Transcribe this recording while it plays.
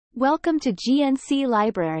Welcome to GNC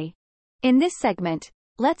Library. In this segment,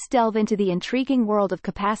 let's delve into the intriguing world of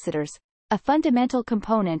capacitors, a fundamental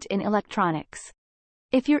component in electronics.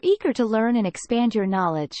 If you're eager to learn and expand your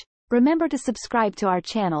knowledge, remember to subscribe to our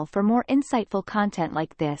channel for more insightful content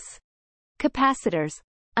like this. Capacitors.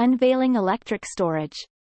 Unveiling electric storage.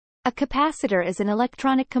 A capacitor is an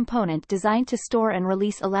electronic component designed to store and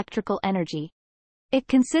release electrical energy. It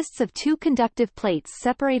consists of two conductive plates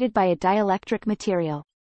separated by a dielectric material.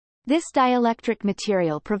 This dielectric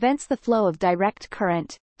material prevents the flow of direct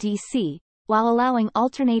current, DC, while allowing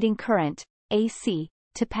alternating current, AC,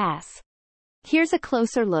 to pass. Here's a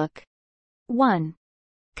closer look. 1.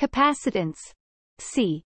 Capacitance.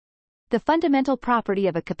 C. The fundamental property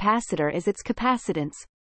of a capacitor is its capacitance,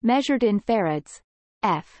 measured in farads.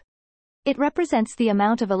 F. It represents the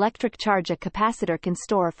amount of electric charge a capacitor can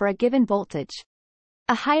store for a given voltage.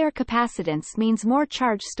 A higher capacitance means more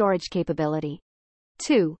charge storage capability.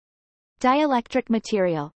 2. Dielectric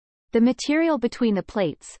material. The material between the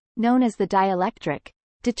plates, known as the dielectric,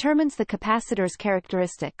 determines the capacitor's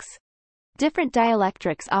characteristics. Different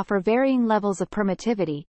dielectrics offer varying levels of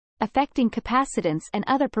permittivity, affecting capacitance and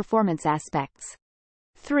other performance aspects.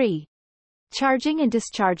 3. Charging and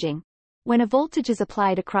discharging. When a voltage is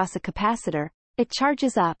applied across a capacitor, it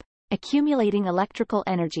charges up, accumulating electrical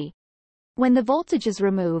energy. When the voltage is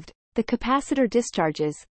removed, the capacitor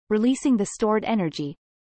discharges, releasing the stored energy.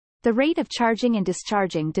 The rate of charging and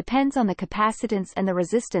discharging depends on the capacitance and the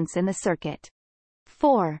resistance in the circuit.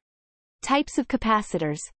 4. Types of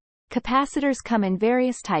capacitors. Capacitors come in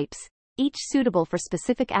various types, each suitable for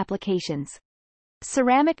specific applications.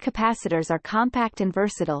 Ceramic capacitors are compact and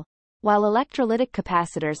versatile, while electrolytic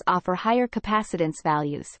capacitors offer higher capacitance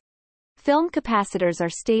values. Film capacitors are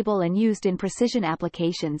stable and used in precision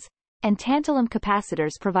applications, and tantalum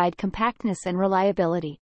capacitors provide compactness and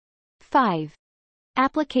reliability. 5.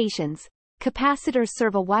 Applications. Capacitors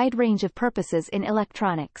serve a wide range of purposes in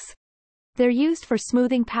electronics. They're used for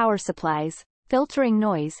smoothing power supplies, filtering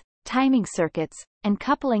noise, timing circuits, and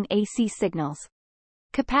coupling AC signals.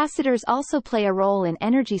 Capacitors also play a role in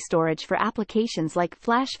energy storage for applications like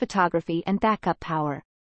flash photography and backup power.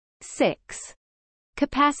 6.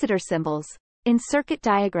 Capacitor symbols. In circuit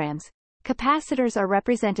diagrams, capacitors are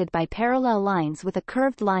represented by parallel lines with a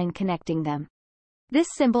curved line connecting them. This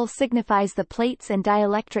symbol signifies the plates and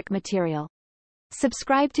dielectric material.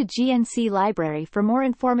 Subscribe to GNC Library for more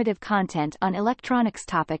informative content on electronics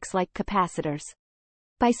topics like capacitors.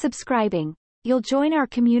 By subscribing, you'll join our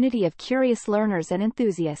community of curious learners and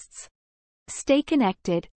enthusiasts. Stay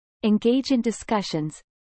connected, engage in discussions,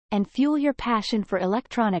 and fuel your passion for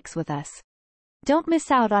electronics with us. Don't miss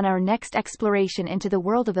out on our next exploration into the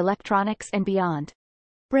world of electronics and beyond.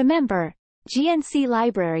 Remember, GNC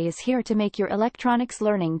Library is here to make your electronics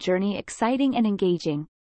learning journey exciting and engaging.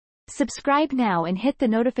 Subscribe now and hit the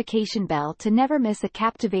notification bell to never miss a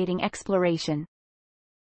captivating exploration.